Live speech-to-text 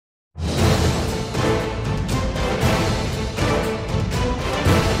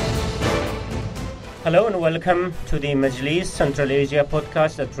Hello and welcome to the Majlis Central Asia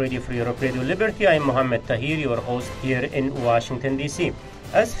podcast at Radio Free Europe, Radio Liberty. I'm Mohammed Tahir, your host here in Washington, D.C.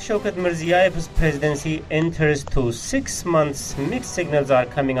 As Shaukat Mirziyaev's presidency enters to 6 months, mixed signals are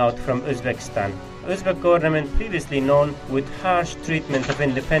coming out from Uzbekistan. Uzbek government, previously known with harsh treatment of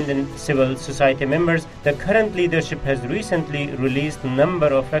independent civil society members, the current leadership has recently released a number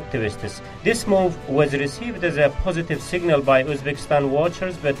of activists. This move was received as a positive signal by Uzbekistan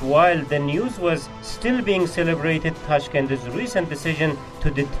watchers, but while the news was still being celebrated, Tashkent's recent decision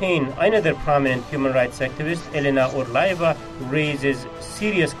to detain another prominent human rights activist, Elena Orlaeva, raises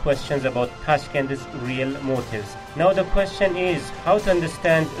serious questions about Tashkent's real motives. Now the question is how to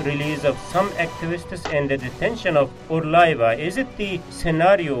understand release of some activists and the detention of Orlaeva. Is it the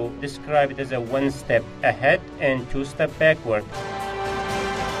scenario described as a one step ahead and two step backward?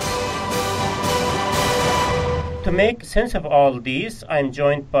 To make sense of all these, I'm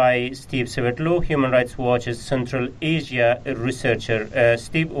joined by Steve Svetlo, Human Rights Watch's Central Asia researcher.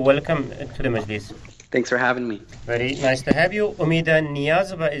 Steve, welcome to the Majlis. Thanks for having me. Very nice to have you. Umida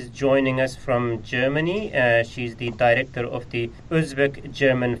Niyazova is joining us from Germany. She's the director of the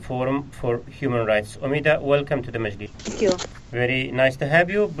Uzbek-German Forum for Human Rights. Umida, welcome to the Majlis. Thank you. Very nice to have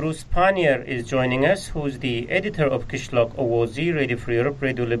you. Bruce Pannier is joining us, who's the editor of Kishlok Ovozi, Radio Free Europe,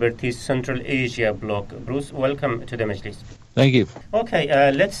 Radio Liberty's Central Asia blog. Bruce, welcome to the Majlis. Thank you.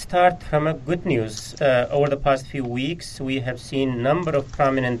 Okay, let's start from a good news. Over the past few weeks, we have seen a number of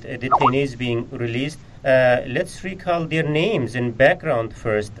prominent detainees being released. Let's recall their names and background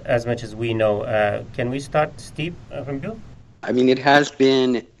first, as much as we know. Can we start, Steve, from you? I mean, it has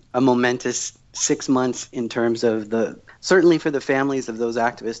been a momentous 6 months in terms of certainly for the families of those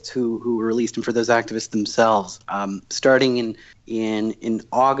activists who were released and for those activists themselves. Starting in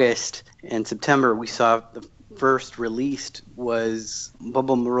August and September, we saw the first released was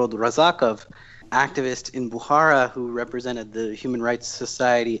Babamurod Razakov, activist in Bukhara who represented the Human Rights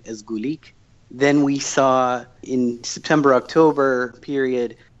Society as Gulik. Then we saw in September-October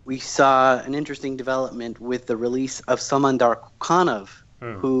period, we saw an interesting development with the release of Samandar Kukhanov,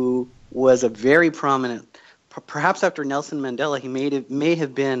 who was a very prominent, perhaps after Nelson Mandela, he may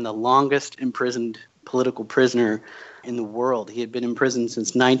have been the longest imprisoned political prisoner in the world. He had been imprisoned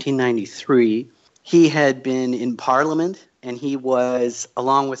since 1993. He had been in parliament, and he was,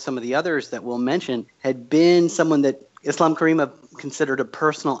 along with some of the others that we'll mention, had been someone that Islam Karimov considered a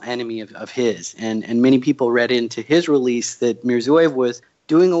personal enemy of his. And many people read into his release that Mirziyaev was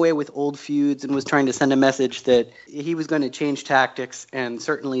doing away with old feuds and was trying to send a message that he was going to change tactics and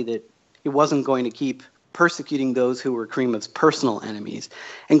certainly that he wasn't going to keep persecuting those who were Karimov's personal enemies.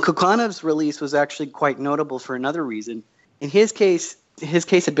 And Kukhanov's release was actually quite notable for another reason. In his case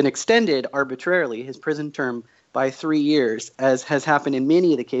had been extended arbitrarily, his prison term, by 3 years, as has happened in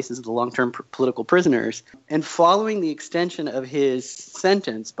many of the cases of the long-term political prisoners. And following the extension of his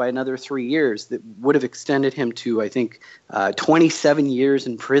sentence by another 3 years, that would have extended him to, I think, 27 years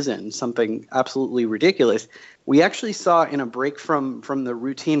in prison, something absolutely ridiculous. We actually saw, in a break from the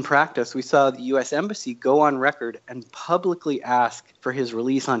routine practice, we saw the U.S. Embassy go on record and publicly ask for his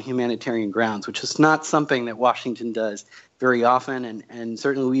release on humanitarian grounds, which is not something that Washington does very often, and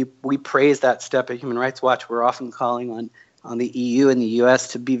certainly we praise that step at Human Rights Watch. We're often calling on the EU and the US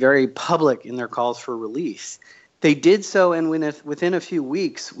to be very public in their calls for release. They did so, and within a few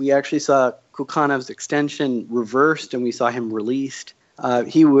weeks, we actually saw Kukhanov's extension reversed, and we saw him released.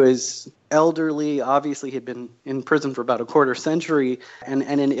 He was elderly, obviously he had been in prison for about a quarter century, and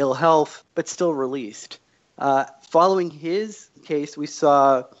in ill health, but still released. Following his case, we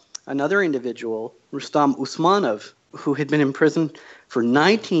saw another individual, Rustam Usmanov, who had been in prison for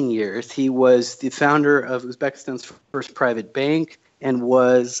 19 years. He was the founder of Uzbekistan's first private bank and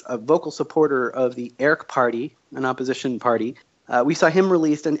was a vocal supporter of the ERK party, an opposition party. We saw him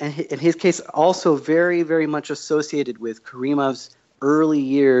released, and his case also very, very much associated with Karimov's early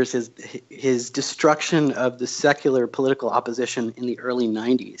years, his destruction of the secular political opposition in the early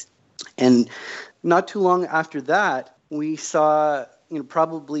 90s. And not too long after that, we saw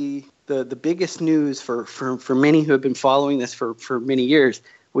probably the biggest news for many who have been following this for many years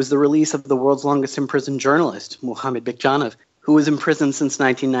was the release of the world's longest imprisoned journalist, Muhammad Bekjanov, who was in prison since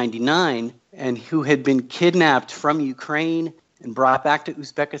 1999 and who had been kidnapped from Ukraine and brought back to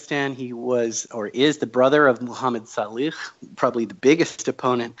Uzbekistan. He was, or is, the brother of Muhammad Salih, probably the biggest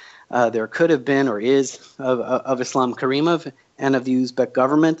opponent there could have been or is of Islam Karimov and of the Uzbek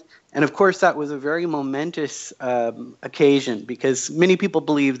government. And of course, that was a very momentous occasion because many people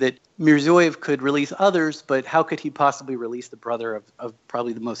believe that Mirziyaev could release others, but how could he possibly release the brother of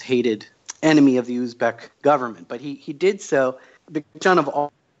probably the most hated enemy of the Uzbek government? But he did so.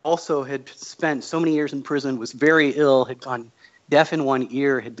 Bekjanov also had spent so many years in prison, was very ill, had gone deaf in one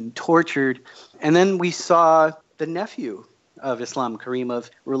ear, had been tortured. And then we saw the nephew of Islam Karimov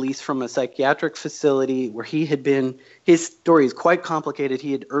released from a psychiatric facility where he had been, his story is quite complicated.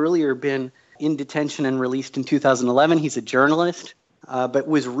 He had earlier been in detention and released in 2011. He's a journalist, but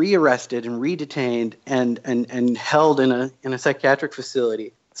was rearrested and redetained and held in a psychiatric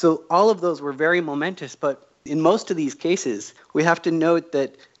facility. So all of those were very momentous, but in most of these cases, we have to note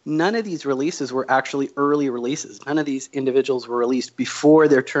that none of these releases were actually early releases. None of these individuals were released before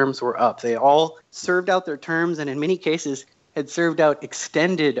their terms were up. They all served out their terms, and in many cases had served out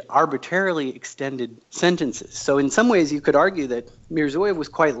arbitrarily extended sentences. So in some ways, you could argue that Mirziyaev was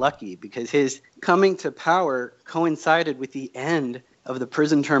quite lucky because his coming to power coincided with the end of the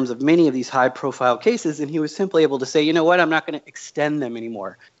prison terms of many of these high-profile cases, and he was simply able to say, you know what, I'm not going to extend them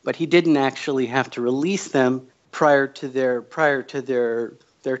anymore. But he didn't actually have to release them prior to their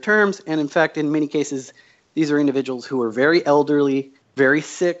terms, and in fact, in many cases, these are individuals who are very elderly, very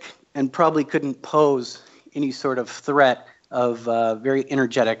sick, and probably couldn't pose any sort of threat of very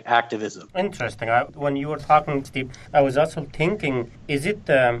energetic activism. Interesting. When you were talking, Steve, I was also thinking, is it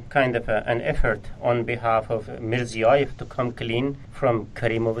kind of an effort on behalf of Mirziyaev to come clean from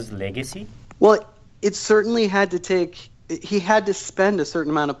Karimov's legacy? Well, it certainly he had to spend a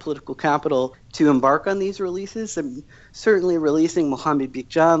certain amount of political capital to embark on these releases. And certainly releasing Mohammad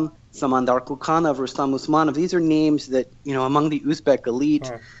Bikjan, Samandar Kukhanov, Rustam Usmanov, these are names that, among the Uzbek elite,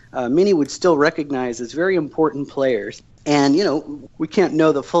 many would still recognize as very important players. And, we can't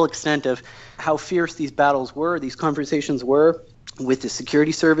know the full extent of how fierce these battles were, these conversations were with the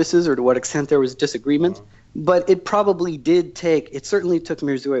security services, or to what extent there was disagreement. But it certainly took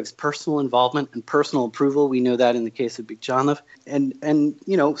Mirziyoyev's personal involvement and personal approval. We know that in the case of Bikjanov. And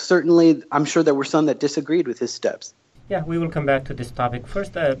certainly I'm sure there were some that disagreed with his steps. Yeah, we will come back to this topic.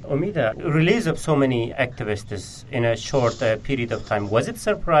 First, Omida, release of so many activists in a short period of time, was it a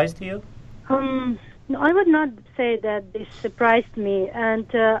surprise to you? No, I would not say that this surprised me. And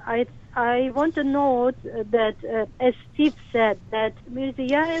I want to note that, as Steve said, that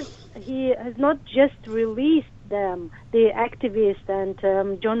Mirziyaev, he has not just released them, the activists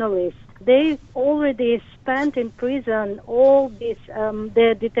and journalists. They already spent in prison all this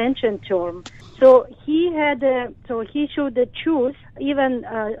their detention term. So he should choose even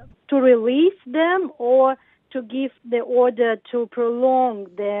to release them or to give the order to prolong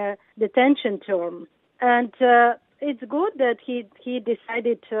their detention term. And it's good that he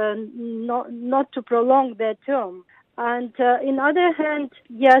decided not to prolong their term. And in other hand,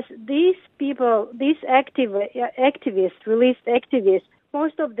 yes, these people, these activists, released activists,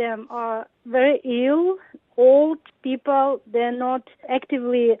 most of them are very ill, old people. They're not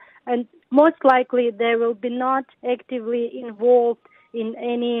actively, and most likely they will be not actively involved in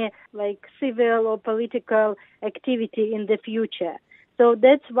any civil or political activity in the future. So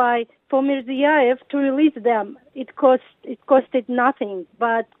that's why for Mirziyaev to release them, it costed nothing,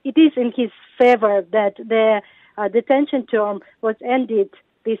 but it is in his favor that their detention term was ended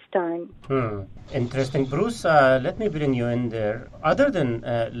this time. Interesting. Bruce, let me bring you in there. Other than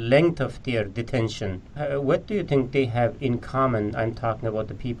length of their detention, what do you think they have in common? I'm talking about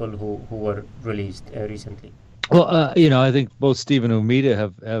the people who were released recently. Well, I think both Steve and Umida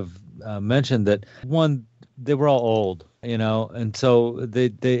have mentioned that, one, they were all old, and so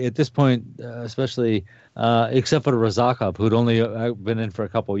they at this point, especially except for Razakov, who'd only been in for a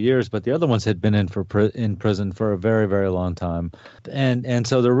couple of years, but the other ones had been in prison for a very, very long time, and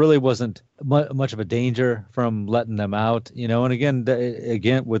so there really wasn't much of a danger from letting them out, And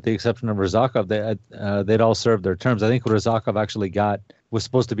again, with the exception of Razakov, they'd all served their terms. I think Razakov actually was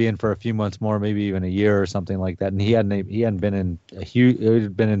supposed to be in for a few months more, maybe even a year or something like that. And he hadn't been in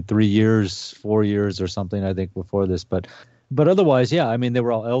he'd been in 3 years, 4 years or something, I think, before this. But otherwise, yeah, I mean, they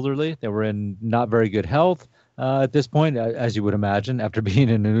were all elderly. They were in not very good health at this point, as you would imagine, after being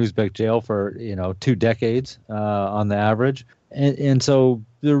in an Uzbek jail for, 2 decades on the average. And so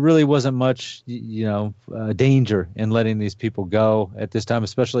there really wasn't much, danger in letting these people go at this time,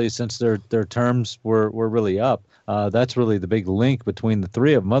 especially since their terms were really up. That's really the big link between the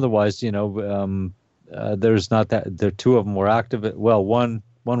three of them. Otherwise, there's not that. The two of them were active. Well, one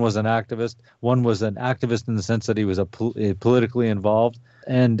was an activist. One was an activist in the sense that he was politically involved.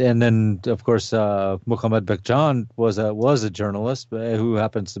 And then, of course, Muhammad Bekjan was a journalist who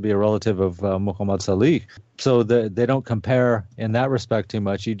happens to be a relative of Muhammad Salih. So they don't compare in that respect too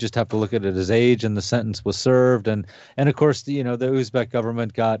much. You just have to look at it as age, and the sentence was served. And of course, the Uzbek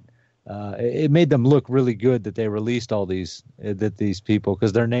government got it made them look really good that they released all these people,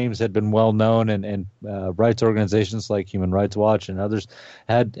 because their names had been well known, and rights organizations like Human Rights Watch and others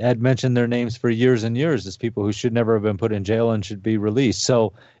had mentioned their names for years and years as people who should never have been put in jail and should be released.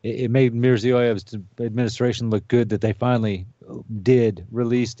 So it made Mirziyoyev's administration look good that they finally did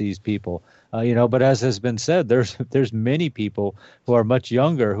release these people. But as has been said, there's many people who are much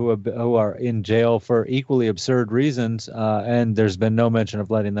younger who are in jail for equally absurd reasons, and there's been no mention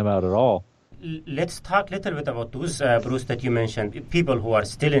of letting them out at all. Let's talk a little bit about those, Bruce, that you mentioned, people who are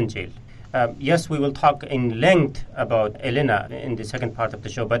still in jail. Yes, we will talk in length about Elena in the second part of the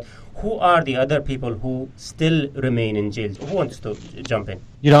show, but who are the other people who still remain in jail? Who wants to jump in?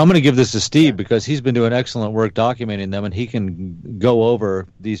 I'm going to give this to Steve, because he's been doing excellent work documenting them, and he can go over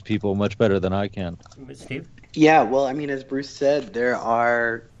these people much better than I can. Steve? Yeah, well, as Bruce said, there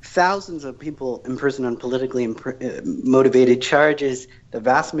are thousands of people imprisoned on politically motivated charges. The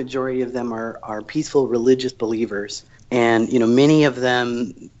vast majority of them are peaceful religious believers. And, many of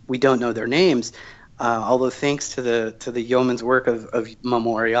them, we don't know their names, although thanks to the yeoman's work of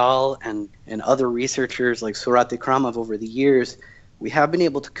Memorial and other researchers like Surat Ikramov over the years, we have been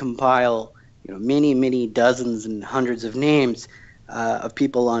able to compile, many, many dozens and hundreds of names of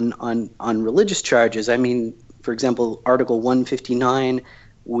people on religious charges. For example, Article 159,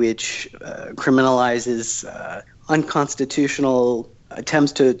 which criminalizes unconstitutional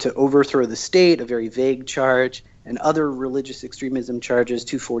attempts to overthrow the state, a very vague charge, and other religious extremism charges,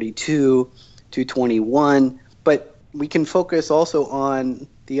 242, 221. But we can focus also on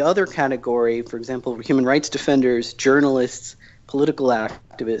the other category, for example, human rights defenders, journalists, political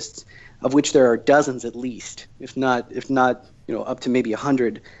activists, of which there are dozens at least, if not up to maybe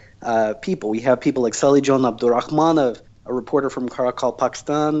 100 people. We have people like Salih John Abdurrahmanov, a reporter from Karakol,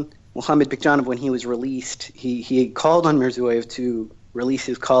 Pakistan. Mohammed Bikjanov, when he was released, he called on Mirziyoyev to release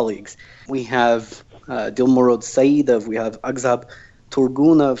his colleagues. We have Dilmurod Saidov, we have Agzab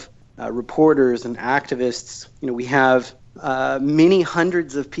Turgunov, reporters and activists. We have many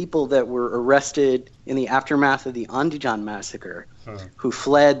hundreds of people that were arrested in the aftermath of the Andijan massacre, who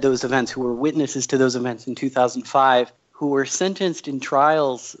fled those events, who were witnesses to those events in 2005, who were sentenced in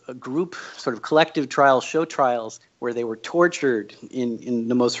trials, a group sort of collective trials, show trials, where they were tortured in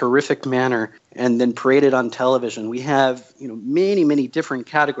the most horrific manner and then paraded on television. We have many, many different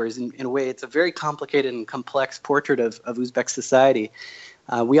categories. In a way, it's a very complicated and complex portrait of Uzbek society.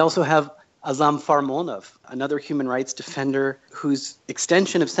 We also have Azam Farmonov, another human rights defender whose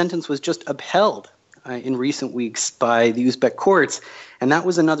extension of sentence was just upheld in recent weeks by the Uzbek courts. And that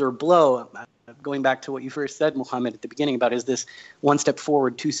was another blow. Going back to what you first said, Mohammed, at the beginning about is this one step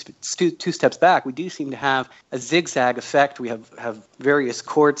forward, two steps back, we do seem to have a zigzag effect. We have various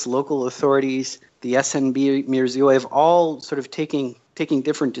courts, local authorities, the SNB, Mirziyoyev, all sort of taking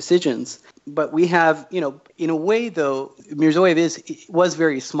different decisions. But we have, in a way, though, Mirziyoyev was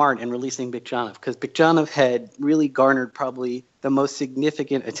very smart in releasing Bikjanov, because Bikjanov had really garnered probably the most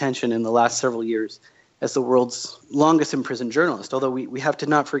significant attention in the last several years as the world's longest imprisoned journalist. Although we have to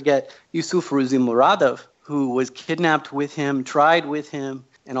not forget Yusuf Ruzi Muradov, who was kidnapped with him, tried with him,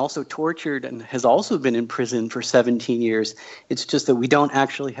 and also tortured and has also been in prison for 17 years. It's just that we don't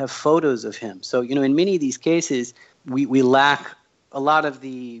actually have photos of him. So, in many of these cases, we lack a lot of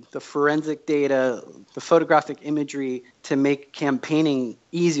the forensic data, the photographic imagery to make campaigning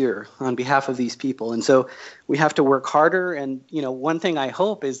easier on behalf of these people. And so we have to work harder. And, one thing I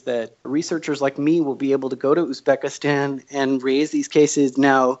hope is that researchers like me will be able to go to Uzbekistan and raise these cases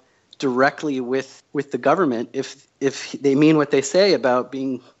now directly with the government if they mean what they say about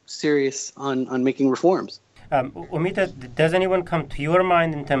being serious on making reforms. Umita, does anyone come to your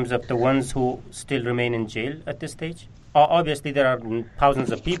mind in terms of the ones who still remain in jail at this stage? Obviously, there are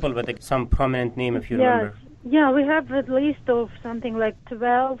thousands of people, but some prominent name, if you remember. Yeah, we have a list of something like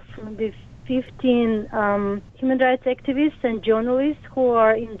 12, maybe 15 human rights activists and journalists who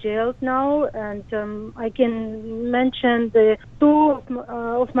are in jail now. And I can mention the two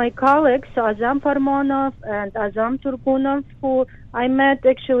of my colleagues, Azam Farmonov and Azam Turgunov, who I met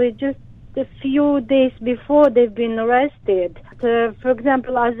actually just a few days before they've been arrested. For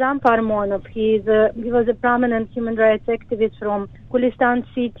example, Azam Farmonov, he was a prominent human rights activist from Gulistan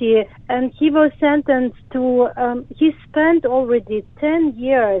city, and he was sentenced to, he spent already 10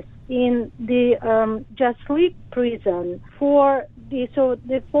 years in the Jaslik prison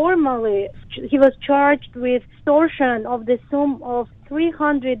formally he was charged with extortion of the sum of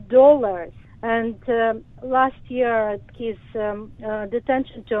 $300. And last year, his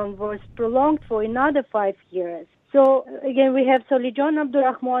detention term was prolonged for another 5 years. So again, we have Solijan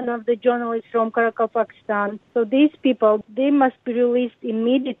Abdurrahmanov, the journalist from Karachi, Pakistan. So these people, they must be released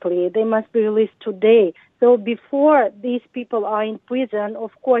immediately. They must be released today. So before these people are in prison,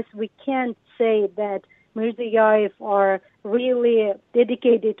 of course, we can't say that Mirziyaev are really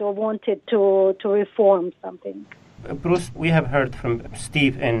dedicated or wanted to reform something. Bruce, we have heard from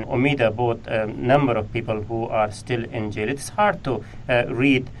Steve and Omida, both a number of people who are still in jail. It's hard to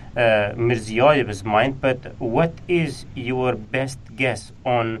read Mirziyaev's mind, but what is your best guess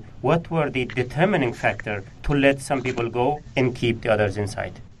on what were the determining factor to let some people go and keep the others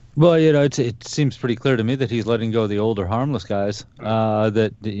inside? Well, it seems pretty clear to me that he's letting go the older, harmless guys.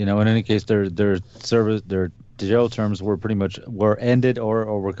 That in any case, their jail terms were ended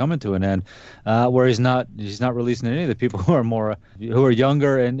or were coming to an end. Where he's not releasing any of the people who are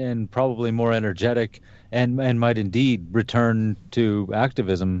younger and probably more energetic and might indeed return to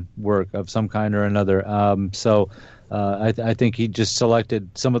activism work of some kind or another. I think he just selected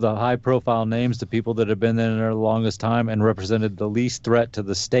some of the high-profile names, the people that have been there the longest time and represented the least threat to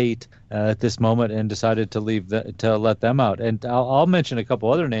the state at this moment, and decided to let them out. And I'll mention a couple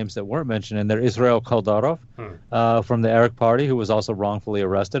other names that weren't mentioned in there. Israel Kaldarov from the Eric Party, who was also wrongfully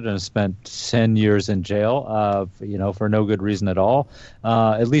arrested and spent 10 years in jail, for no good reason at all.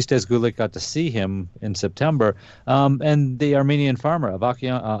 At least as Gulick got to see him in September. And the Armenian farmer,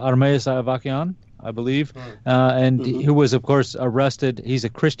 Armeis Avakian, I believe, who was, of course, arrested. He's a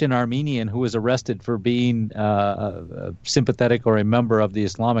Christian Armenian who was arrested for being sympathetic or a member of the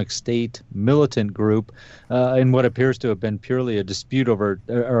Islamic State militant group in what appears to have been purely a dispute over,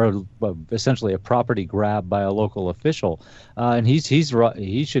 or essentially a property grab by a local official. And he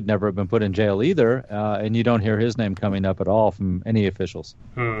should never have been put in jail either. And you don't hear his name coming up at all from any officials.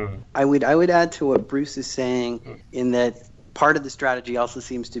 I would add to what Bruce is saying in that part of the strategy also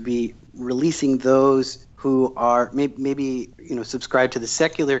seems to be releasing those who are maybe subscribe to the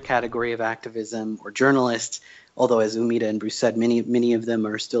secular category of activism or journalists, although as Umida and Bruce said, many of them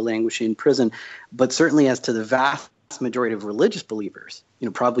are still languishing in prison. But certainly as to the vast majority of religious believers,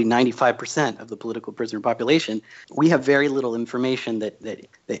 probably 95% of the political prisoner population, we have very little information that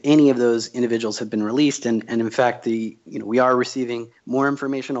any of those individuals have been released. And in fact, we are receiving more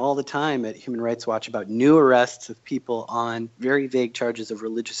information all the time at Human Rights Watch about new arrests of people on very vague charges of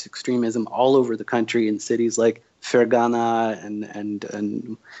religious extremism all over the country in cities like Fergana and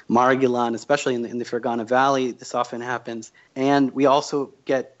Margilan, especially in the Fergana Valley. This often happens. And we also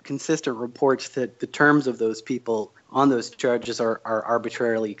get consistent reports that the terms of those people on those charges are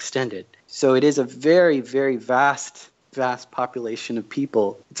arbitrarily extended. So it is a very, very vast population of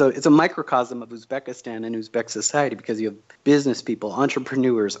people. It's a microcosm of Uzbekistan and Uzbek society, because you have business people,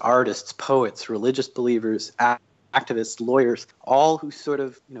 entrepreneurs, artists, poets, religious believers, activists, lawyers, all who sort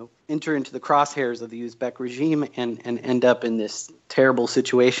of enter into the crosshairs of the Uzbek regime and end up in this terrible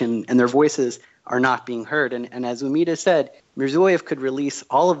situation, and their voices are not being heard. And as Umida said, Mirziyaev could release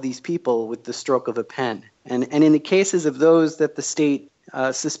all of these people with the stroke of a pen. And in the cases of those that the state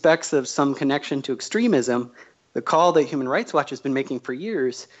suspects of some connection to extremism, the call that Human Rights Watch has been making for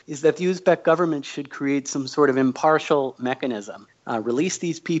years is that the Uzbek government should create some sort of impartial mechanism. Release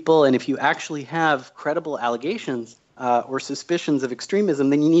these people, and if you actually have credible allegations or suspicions of extremism,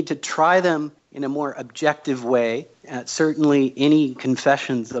 then you need to try them in a more objective way. Certainly any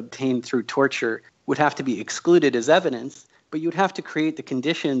confessions obtained through torture would have to be excluded as evidence, but you'd have to create the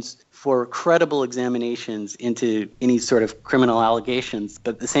conditions for credible examinations into any sort of criminal allegations,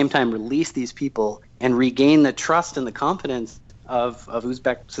 but at the same time release these people and regain the trust and the confidence of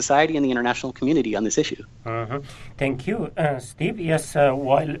Uzbek society and the international community on this issue. Thank you, Steve. Yes,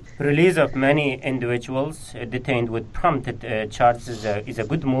 while release of many individuals detained with prompted charges is a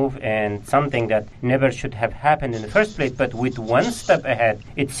good move and something that never should have happened in the first place, but with one step ahead,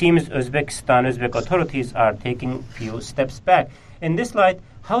 it seems Uzbek authorities are taking few steps back. In this light,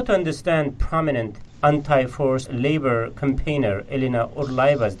 how to understand prominent anti-forced labor campaigner Elena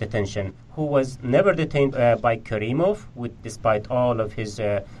Orlaeva's detention, who was never detained by Karimov, despite all of his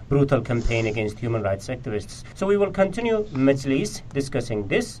brutal campaign against human rights activists. So we will continue Majlis discussing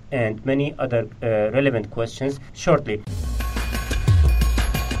this and many other relevant questions shortly.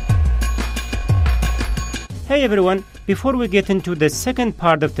 Hey everyone, before we get into the second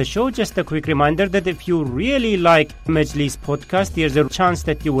part of the show, just a quick reminder that if you really like Majlis podcast, there's a chance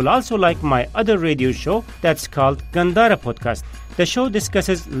that you will also like my other radio show that's called Gandhara Podcast. The show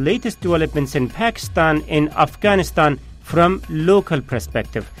discusses latest developments in Pakistan and Afghanistan from local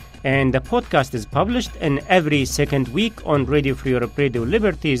perspective. And the podcast is published in every second week on Radio Free Europe, Radio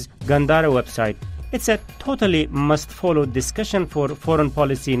Liberty's Gandhara website. It's a totally must-follow discussion for foreign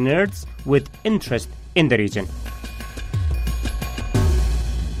policy nerds with interest in the region.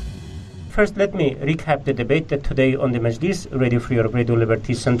 first, let me recap the debate that today on the Majlis, Radio Free Europe, Radio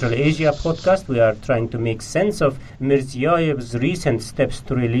Liberty Central Asia podcast, we are trying to make sense of Mirziyaev's recent steps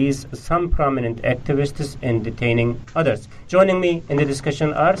to release some prominent activists and detaining others. Joining me in the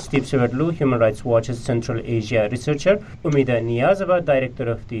discussion are Steve Severlu, Human Rights Watch's Central Asia researcher, Umida Niyazova, director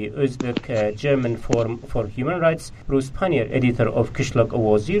of the Uzbek German Forum for Human Rights, Bruce Pannier, editor of Kishlok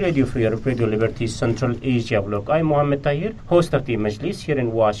Ovozi, Radio Free Europe, Radio Liberty Central Asia blog. I'm Mohammed Tahir, host of the Majlis here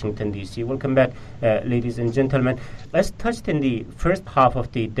in Washington, D.C. Welcome back, ladies and gentlemen. As touched in the first half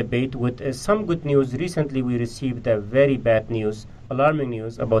of the debate with some good news, recently we received very bad news, alarming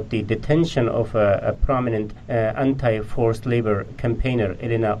news about the detention of a prominent anti-forced labor campaigner,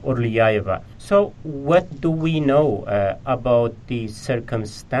 Elena Orliyaeva. So what do we know about the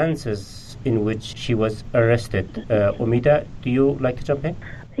circumstances in which she was arrested? Umida, do you like to jump in?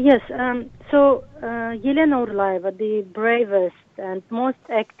 Yes, so Elena Orliyaeva, the bravest and most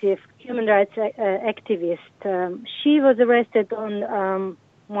active human rights activist, she was arrested on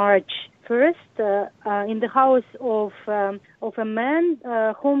March 1st in the house of a man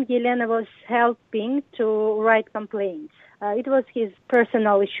whom Elena was helping to write complaints. It was his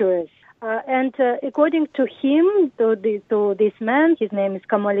personal assurance. And according to him, to this man, his name is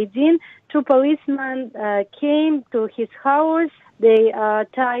Kamaleddin, two policemen came to his house. They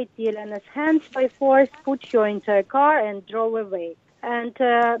tied Elena's hands by force, put her into a car, and drove away. And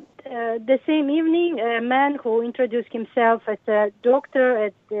the same evening, a man who introduced himself as a doctor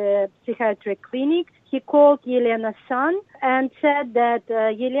at the psychiatric clinic, he called Elena's son and said that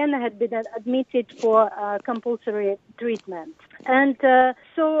Elena had been admitted for compulsory treatment. And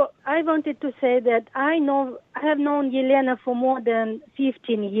so I wanted to say that I have known Elena for more than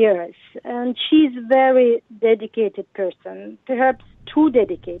 15 years, and she's a very dedicated person, perhaps too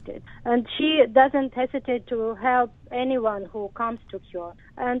dedicated. And she doesn't hesitate to help anyone who comes to her.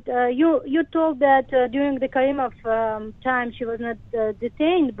 And you told that during the Karimov time she was not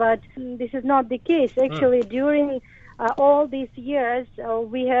detained, but this is not the case. Actually, during all these years,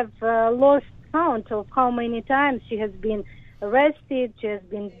 we have lost count of how many times she has been arrested, she has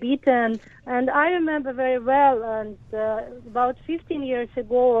been beaten. And I remember very well, and about 15 years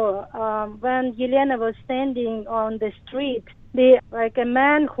ago, when Elena was standing on the street, a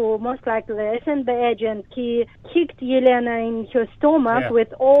man who most likely SNB agent, he kicked Elena in her stomach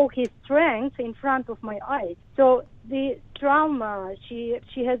with all his strength in front of my eyes. So the trauma she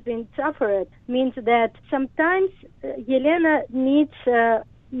has been suffered means that sometimes Elena needs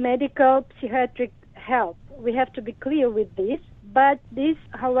medical psychiatric help. We have to be clear with this. But this,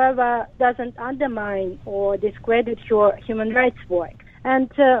 however, doesn't undermine or discredit her human rights work. And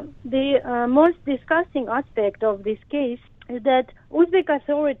the most disgusting aspect of this case is that Uzbek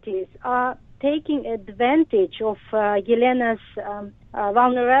authorities are taking advantage of Elena's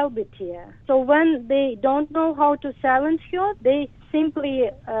vulnerability. So when they don't know how to silence her, they simply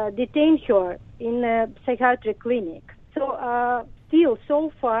detain her in a psychiatric clinic. So still,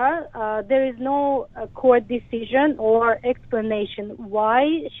 so far, there is no court decision or explanation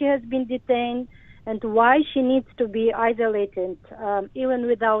why she has been detained and why she needs to be isolated, even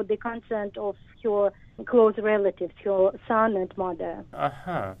without the consent of her close relatives, her son and mother.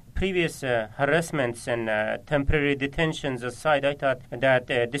 Previous harassments and temporary detentions aside, I thought that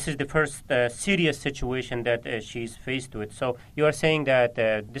this is the first serious situation that she's faced with. So you are saying that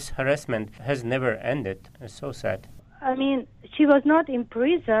this harassment has never ended. It's so sad. I mean, she was not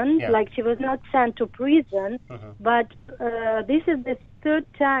imprisoned, she was not sent to prison, but this is the third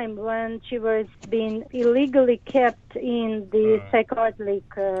time when she was being illegally kept in the psychiatric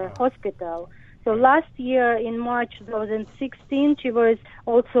hospital. So last year, in March 2016, she was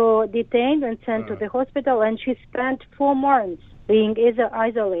also detained and sent to the hospital, and she spent 4 months being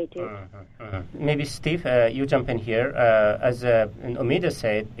isolated. Maybe, Steve, you jump in here. As Umida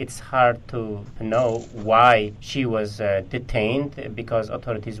said, it's hard to know why she was detained because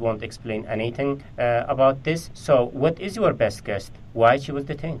authorities won't explain anything about this. So what is your best guess why she was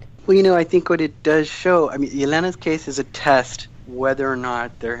detained? Well, I think what it does show, Elena's case is a test whether or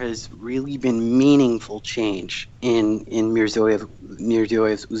not there has really been meaningful change in Mirziyoyev's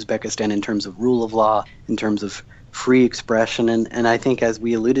Uzbekistan in terms of rule of law, in terms of free expression. And I think, as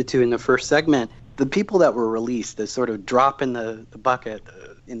we alluded to in the first segment, the people that were released, the sort of drop in the bucket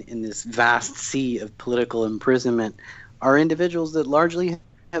in this vast sea of political imprisonment, are individuals that largely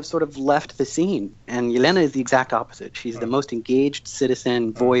have sort of left the scene. And Elena is the exact opposite. She's the most engaged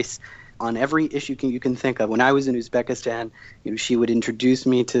citizen voice on every issue you can think of. When I was in Uzbekistan, she would introduce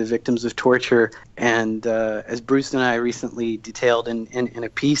me to victims of torture. And as Bruce and I recently detailed in a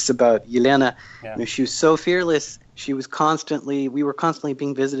piece about Elena, she was so fearless we were constantly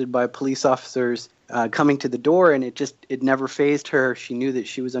being visited by police officers coming to the door, and it never fazed her. She knew that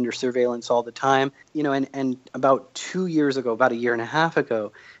she was under surveillance all the time. And about 2 years ago, about a year and a half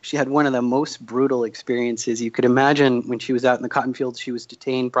ago, she had one of the most brutal experiences you could imagine. When she was out in the cotton fields, she was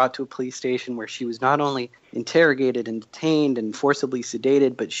detained, brought to a police station where she was not only interrogated and detained and forcibly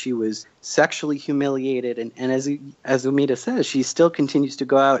sedated, but she was sexually humiliated. And as Umida says, she still continues to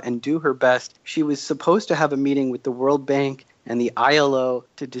go out and do her best. She was supposed to have a meeting with the World Bank and the ILO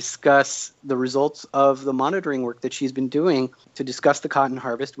to discuss the results of the monitoring work that she's been doing to discuss the cotton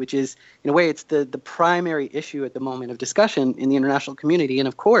harvest, which is, in a way, it's the primary issue at the moment of discussion in the international community. And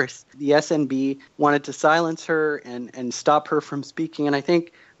of course, the SNB wanted to silence her and stop her from speaking. And I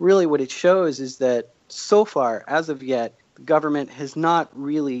think really what it shows is that so far, as of yet, the government has not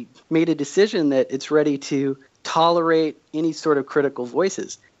really made a decision that it's ready to tolerate any sort of critical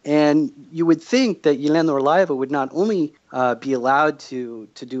voices. And you would think that Yelena Orlaeva would not only be allowed to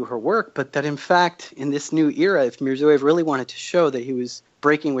do her work, but that in fact, in this new era, if Mirziyaev really wanted to show that he was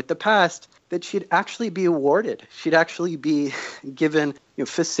breaking with the past, that she'd actually be awarded. She'd actually be given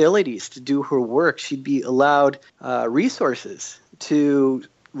facilities to do her work. She'd be allowed resources to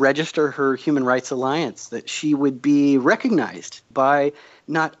register her Human Rights Alliance, that she would be recognized by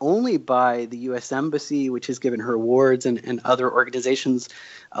not only by the U.S. Embassy, which has given her awards, and other organizations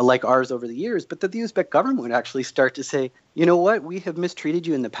like ours over the years, but that the Uzbek government would actually start to say, you know what, we have mistreated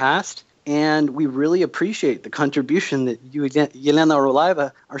you in the past, and we really appreciate the contribution that you, Yelena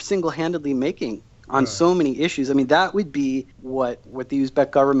Orlaeva, are single-handedly making on so many issues. I mean, that would be what the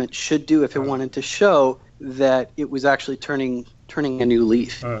Uzbek government should do if it wanted to show that it was actually turning a new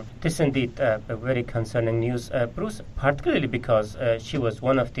leaf. This is indeed a very concerning news, Bruce, particularly because she was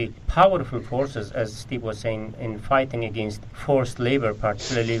one of the powerful forces, as Steve was saying, in fighting against forced labor,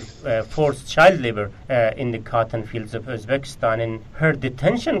 particularly forced child labor in the cotton fields of Uzbekistan. And her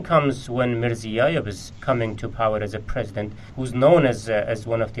detention comes when Mirziyaev is coming to power as a president, who's known as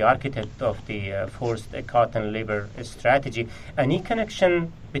one of the architects of the forced cotton labor strategy. Any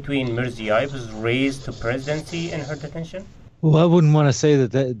connection between Mirziyaev's raise to presidency and her detention? Well, I wouldn't want to say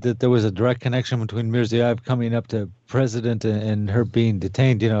that there was a direct connection between Mirziyaev coming up to president and her being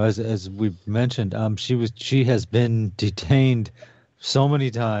detained. As we've mentioned, she has been detained so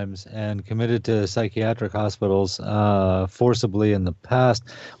many times and committed to psychiatric hospitals forcibly in the past.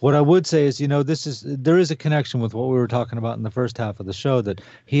 What I would say is, there is a connection with what we were talking about in the first half of the show, that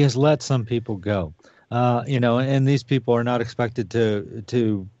he has let some people go. And these people are not expected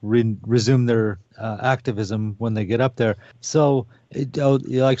to resume their activism when they get up there. So,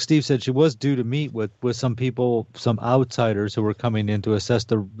 like Steve said, she was due to meet with some people, some outsiders who were coming in to assess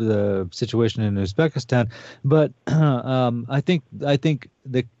the situation in Uzbekistan. But I think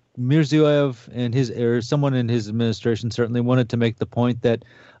the Mirziyaev and someone in his administration certainly wanted to make the point that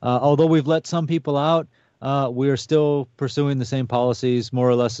although we've let some people out, we are still pursuing the same policies, more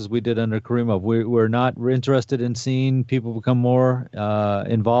or less, as we did under Karimov. We're not interested in seeing people become more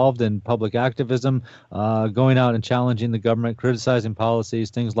involved in public activism, going out and challenging the government, criticizing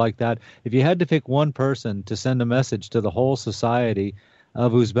policies, things like that. If you had to pick one person to send a message to the whole society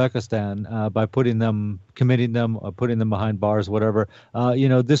of Uzbekistan by committing them, or putting them behind bars, whatever,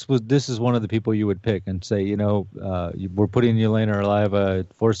 this is one of the people you would pick and say, we're putting Yelena Orlaeva,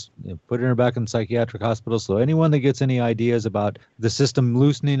 putting her back in psychiatric hospital. So anyone that gets any ideas about the system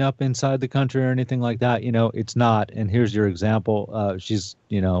loosening up inside the country or anything like that, it's not. And here's your example. She's,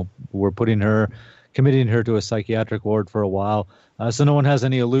 we're committing her to a psychiatric ward for a while. So no one has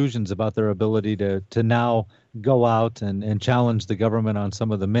any illusions about their ability to now go out and challenge the government on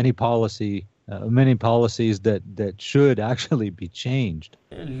some of the many policies that should actually be changed.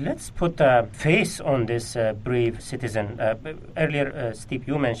 Let's put a face on this brave citizen. Earlier, Steve,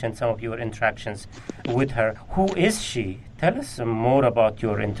 you mentioned some of your interactions with her. Who is she? Tell us more about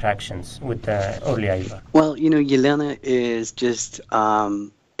your interactions with Orlaeva. Well, Yelena is just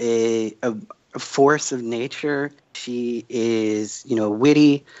a force of nature. She is,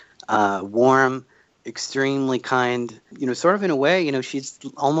 witty, warm, extremely kind, sort of in a way, she's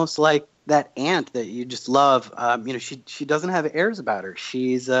almost like that aunt that you just love. She doesn't have airs about her.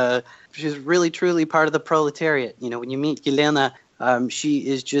 She's really truly part of the proletariat. When you meet Yelena, she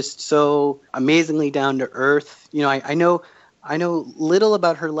is just so amazingly down to earth. I know little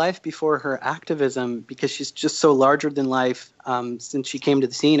about her life before her activism, because she's just so larger than life since she came to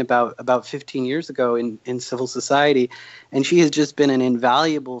the scene about 15 years ago in civil society. And she has just been an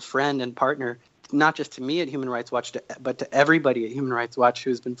invaluable friend and partner, not just to me at Human Rights Watch, but to everybody at Human Rights Watch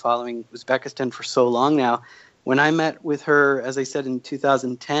who's been following Uzbekistan for so long now. When I met with her, as I said, in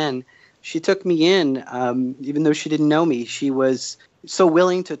 2010, she took me in, even though she didn't know me. She was so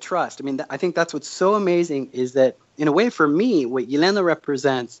willing to trust. I mean, I think that's what's so amazing is that, in a way, for me, what Yelena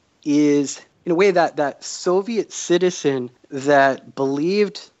represents is, in a way, that Soviet citizen that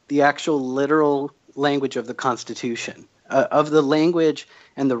believed the actual literal language of the Constitution, of the language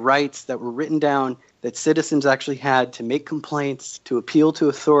and the rights that were written down that citizens actually had to make complaints, to appeal to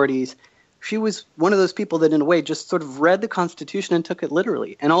authorities. She was one of those people that, in a way, just sort of read the Constitution and took it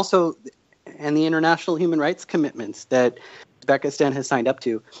literally. And also, and the international human rights commitments that Uzbekistan has signed up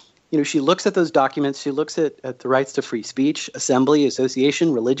to. You know, she looks at those documents, she looks at the rights to free speech, assembly,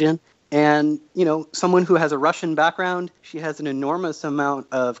 association, religion. And, you know, someone who has a Russian background, she has an enormous amount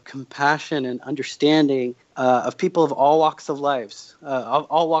of compassion and understanding of people of all walks of life,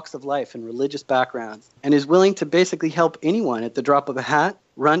 and religious backgrounds, and is willing to basically help anyone at the drop of a hat,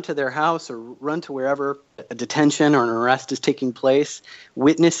 run to their house or run to wherever a detention or an arrest is taking place,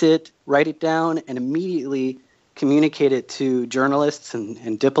 witness it, write it down, and immediately communicate it to journalists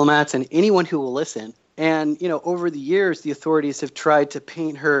and diplomats and anyone who will listen. And, you know, over the years, the authorities have tried to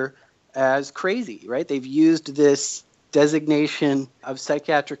paint her as crazy, right? They've used this designation of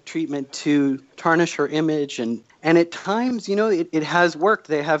psychiatric treatment to tarnish her image. And at times, you know, it has worked.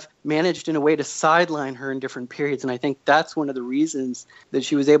 They have managed in a way to sideline her in different periods. And I think that's one of the reasons that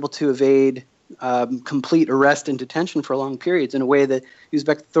she was able to evade complete arrest and detention for long periods in a way that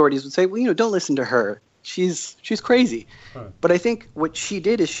Uzbek authorities would say, well, you know, don't listen to her. She's crazy. Huh. But I think what she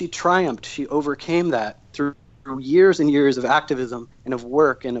did is she triumphed. She overcame that through years and years of activism and of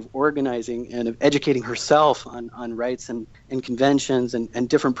work and of organizing and of educating herself on rights and conventions and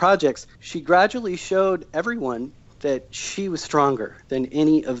different projects. She gradually showed everyone that she was stronger than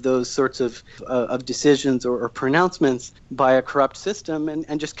any of those sorts of decisions or pronouncements by a corrupt system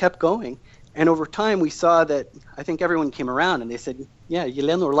and just kept going. And over time, we saw that I think everyone came around and they said, yeah,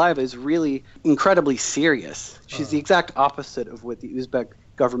 Yelena Orlaeva is really incredibly serious. She's the exact opposite of what the Uzbek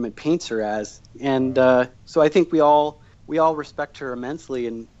government paints her as. And so I think we all respect her immensely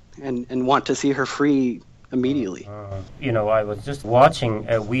and want to see her free immediately. You know, I was just watching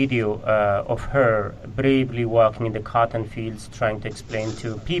a video of her bravely walking in the cotton fields trying to explain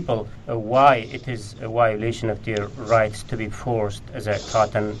to people why it is a violation of their rights to be forced as a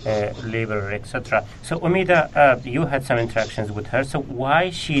cotton laborer, etc. So, Umida, you had some interactions with her. So why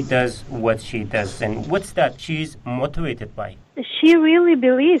she does what she does and what's that she's motivated by? She really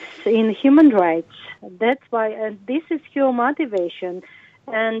believes in human rights. That's why this is her motivation.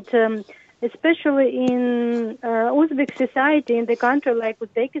 And especially in Uzbek society, in the country like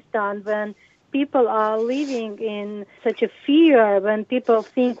Uzbekistan, when people are living in such a fear, when people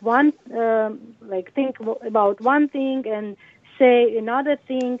think think about one thing and say another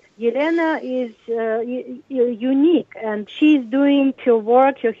thing, Yelena is unique, and she's doing her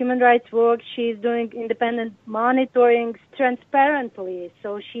work, her human rights work. She's doing independent monitoring transparently,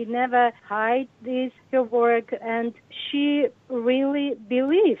 so she never hides her work, and she really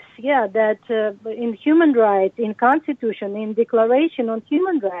believes, that in human rights, in Constitution, in Declaration on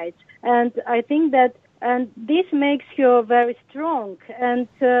Human Rights, and I think that. And this makes her very strong, and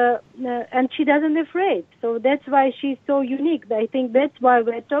she doesn't afraid. So that's why she's so unique. I think that's why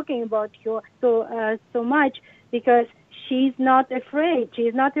we're talking about her so much, because she's not afraid.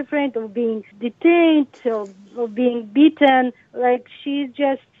 She's not afraid of being detained, of being beaten. Like she's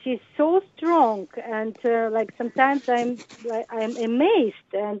so strong, and sometimes I'm amazed,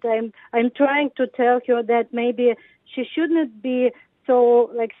 and I'm trying to tell her that maybe she shouldn't be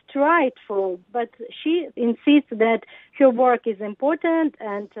so striveful, but she insists that her work is important,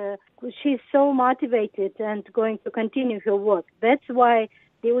 and she's so motivated and going to continue her work. That's why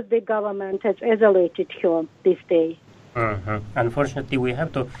the Uzbek government has isolated her this day. Mm-hmm. Unfortunately, we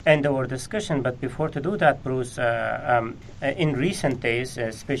have to end our discussion, but before to do that, Bruce, in recent days,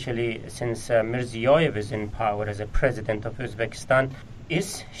 especially since Mirziyaev is in power as a president of Uzbekistan,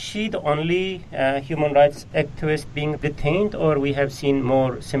 is she the only human rights activist being detained, or we have seen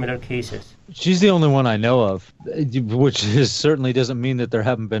more similar cases? She's the only one I know of, which certainly doesn't mean that there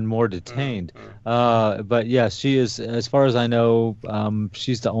haven't been more detained. But yes, she is, as far as I know,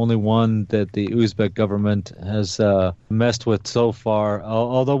 she's the only one that the Uzbek government has messed with so far.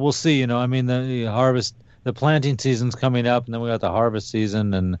 Although we'll see, you know, I mean, the planting season's coming up, and then we got the harvest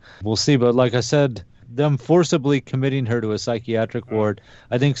season, and we'll see. But like I said, them forcibly committing her to a psychiatric ward,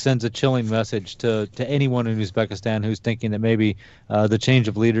 I think sends a chilling message to anyone in Uzbekistan who's thinking that maybe the change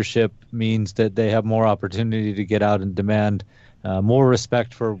of leadership means that they have more opportunity to get out and demand more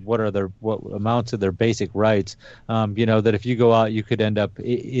respect for what amounts of their basic rights. That if you go out, you could end up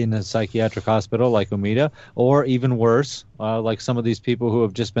in a psychiatric hospital like Umida, or even worse, like some of these people who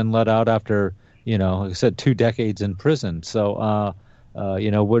have just been let out after, like I said, 2 decades in prison. So,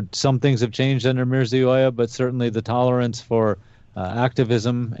 some things have changed under Mirziyaev, but certainly the tolerance for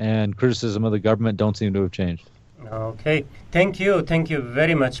activism and criticism of the government don't seem to have changed. Okay. Thank you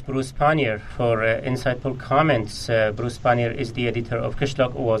very much, Bruce Pannier, for insightful comments. Bruce Pannier is the editor of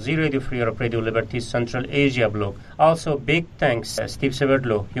Qishloq Owazi, Radio Free Europe, Radio Liberty's Central Asia blog. Also, big thanks, Steve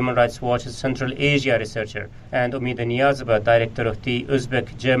Severdlo, Human Rights Watch's Central Asia researcher, and Umida Niyazova, director of the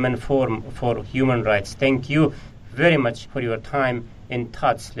Uzbek-German Forum for Human Rights. Thank you very much for your time in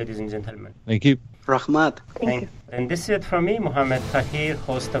Tats, ladies and gentlemen. Thank you. Rahmat. Thank you. And this is it from me, Mohammed Tahir,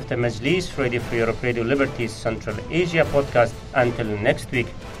 host of the Majlis, Radio Free Europe, Radio Liberty's Central Asia podcast. Until next week,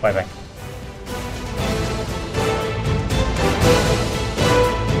 bye-bye.